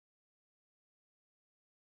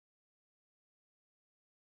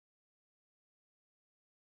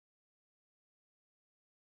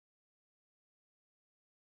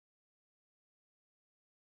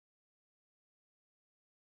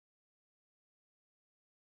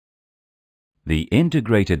The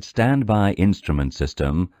Integrated Standby Instrument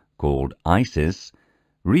System, called ISIS,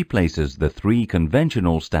 replaces the three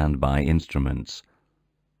conventional standby instruments: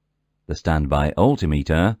 the standby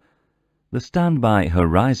altimeter, the standby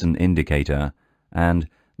horizon indicator, and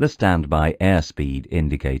the standby airspeed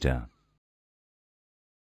indicator.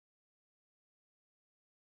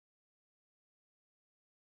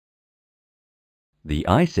 The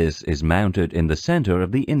ISIS is mounted in the center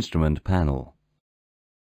of the instrument panel.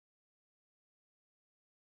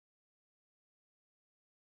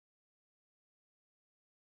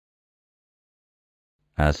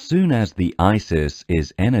 As soon as the ISIS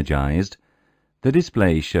is energized, the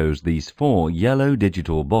display shows these four yellow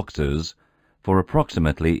digital boxes for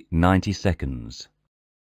approximately 90 seconds.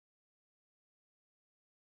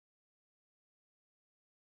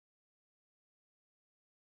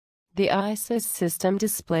 The ISIS system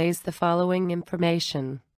displays the following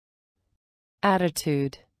information: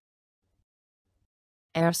 attitude,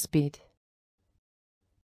 airspeed,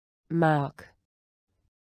 Mach,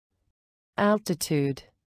 altitude,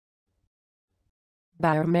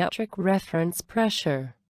 barometric reference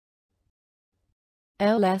pressure,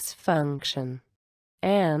 LS function,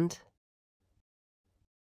 and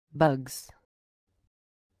bugs.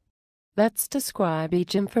 Let's describe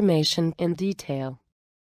each information in detail.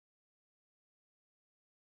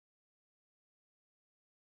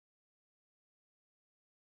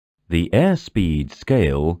 The airspeed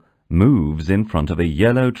scale moves in front of a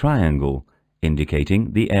yellow triangle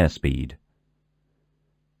indicating the airspeed.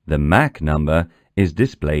 The Mach number is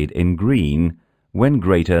displayed in green when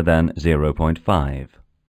greater than 0.5.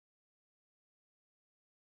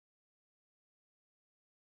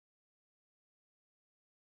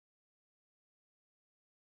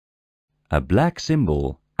 A black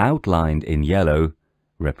symbol outlined in yellow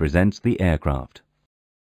represents the aircraft.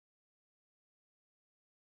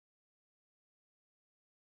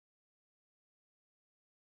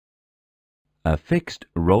 A fixed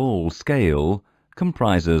roll scale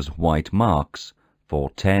comprises white marks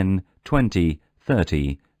for 10, 20,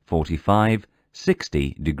 30, 45,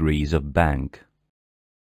 60 degrees of bank.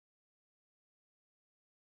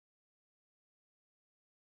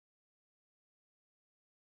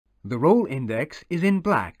 The roll index is in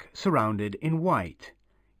black, surrounded in white.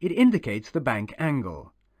 It indicates the bank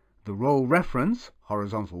angle. The roll reference,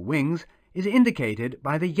 horizontal wings, is indicated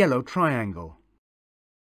by the yellow triangle.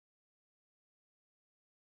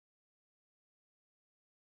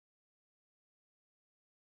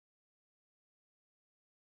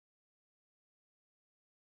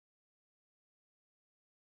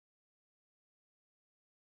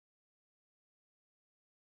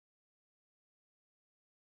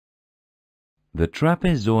 The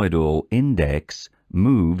trapezoidal index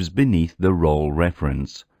moves beneath the roll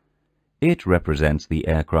reference. It represents the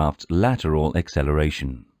aircraft's lateral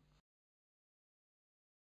acceleration.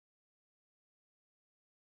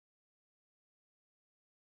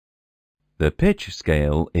 The pitch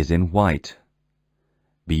scale is in white.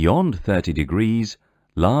 Beyond 30 degrees,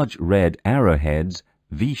 large red arrowheads,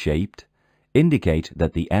 V-shaped, indicate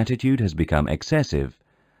that the attitude has become excessive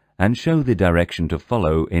and show the direction to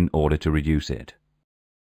follow in order to reduce it.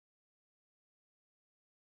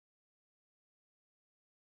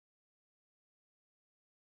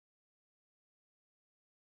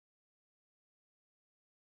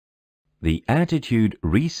 The attitude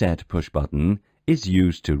reset push button is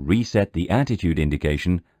used to reset the attitude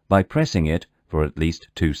indication by pressing it for at least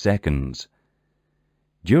 2 seconds.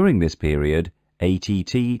 During this period,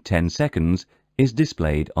 ATT 10 seconds is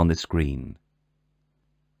displayed on the screen.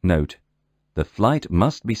 Note: the flight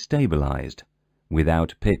must be stabilized,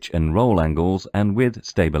 without pitch and roll angles and with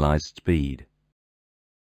stabilized speed.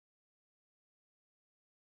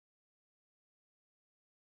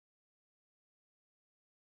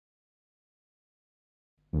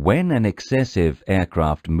 When an excessive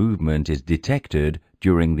aircraft movement is detected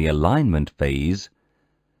during the alignment phase,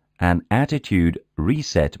 an attitude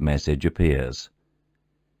reset message appears.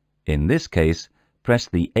 In this case, press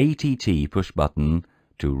the ATT push button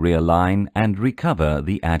to realign and recover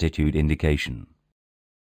the attitude indication.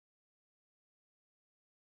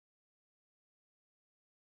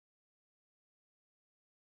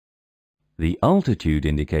 The altitude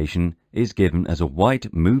indication is given as a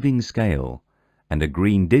white moving scale and a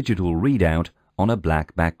green digital readout on a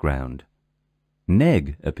black background.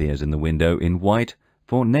 Neg appears in the window in white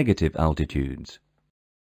for negative altitudes.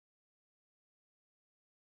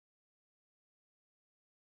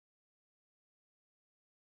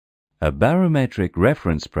 A barometric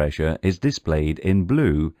reference pressure is displayed in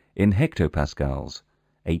blue in hectopascals,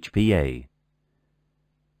 HPA.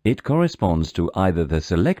 It corresponds to either the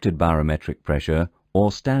selected barometric pressure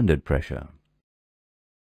or standard pressure.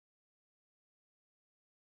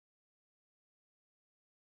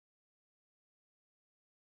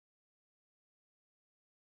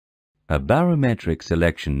 A barometric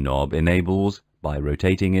selection knob enables, by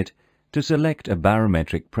rotating it, to select a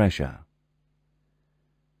barometric pressure.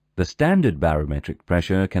 The standard barometric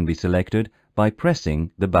pressure can be selected by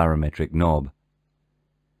pressing the barometric knob.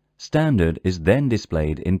 Standard is then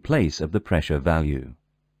displayed in place of the pressure value.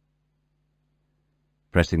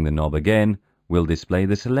 Pressing the knob again will display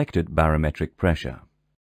the selected barometric pressure.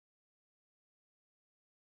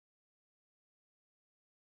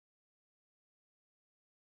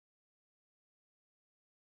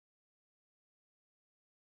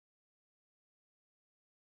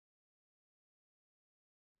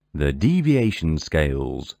 The deviation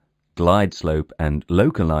scales, glide slope and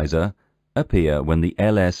localizer appear when the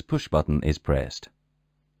LS push button is pressed.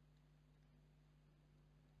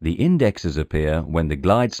 The indexes appear when the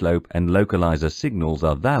glide slope and localizer signals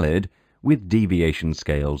are valid with deviation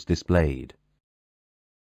scales displayed.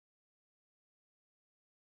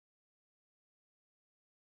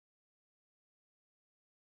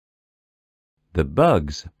 The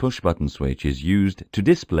bugs push button switch is used to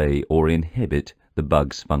display or inhibit the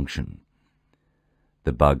bugs function.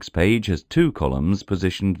 The bugs page has two columns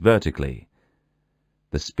positioned vertically.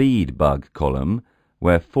 The speed bug column,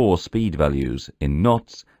 where 4 speed values in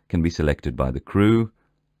knots can be selected by the crew,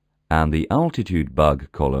 and the altitude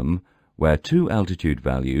bug column, where 2 altitude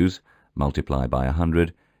values, multiplied by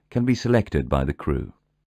 100, can be selected by the crew.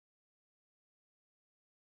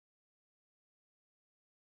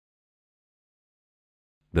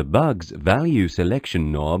 The bug's value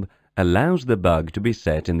selection knob allows the bug to be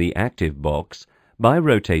set in the active box by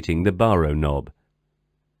rotating the baro knob.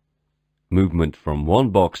 Movement from one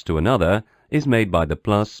box to another is made by the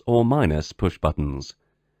plus or minus push buttons.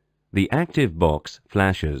 The active box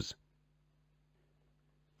flashes.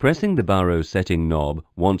 Pressing the baro setting knob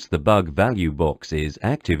once the bug value box is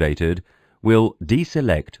activated will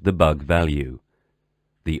deselect the bug value.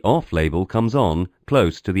 The off label comes on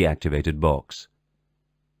close to the activated box.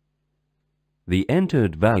 The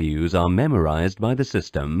entered values are memorized by the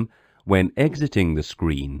system when exiting the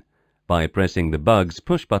screen by pressing the bug's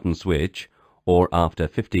push button switch or after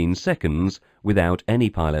 15 seconds without any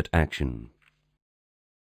pilot action.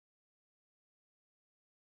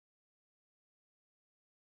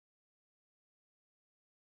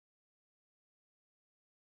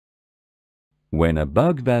 When a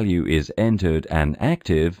bug value is entered and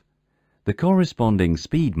active, the corresponding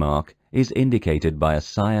speed mark is indicated by a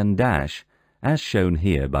cyan dash, as shown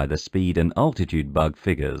here by the speed and altitude bug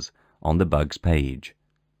figures on the bugs page.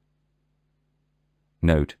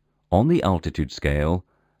 Note, on the altitude scale,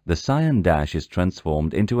 the cyan dash is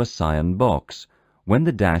transformed into a cyan box when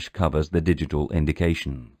the dash covers the digital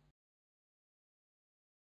indication.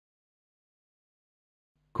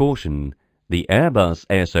 Caution: the Airbus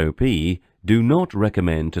SOP do not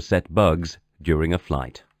recommend to set bugs during a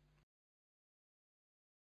flight.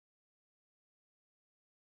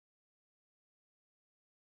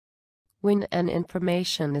 When an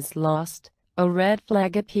information is lost, a red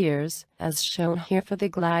flag appears, as shown here for the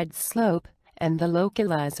glide slope and the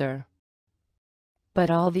localizer.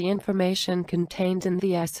 But all the information contained in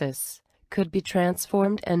the SS could be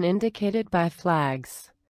transformed and indicated by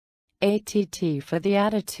flags. ATT for the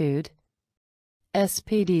attitude,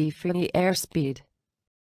 SPD for the airspeed,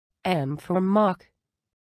 M for Mach,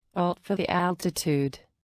 Alt for the altitude.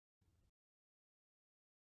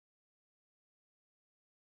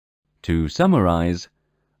 To summarize,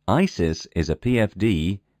 ISIS is a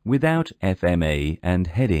PFD without FMA and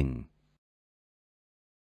heading.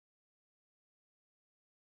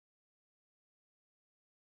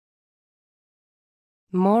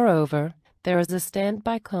 Moreover, there is a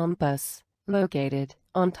standby compass located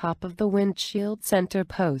on top of the windshield center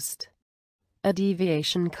post. A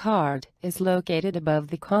deviation card is located above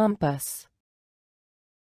the compass.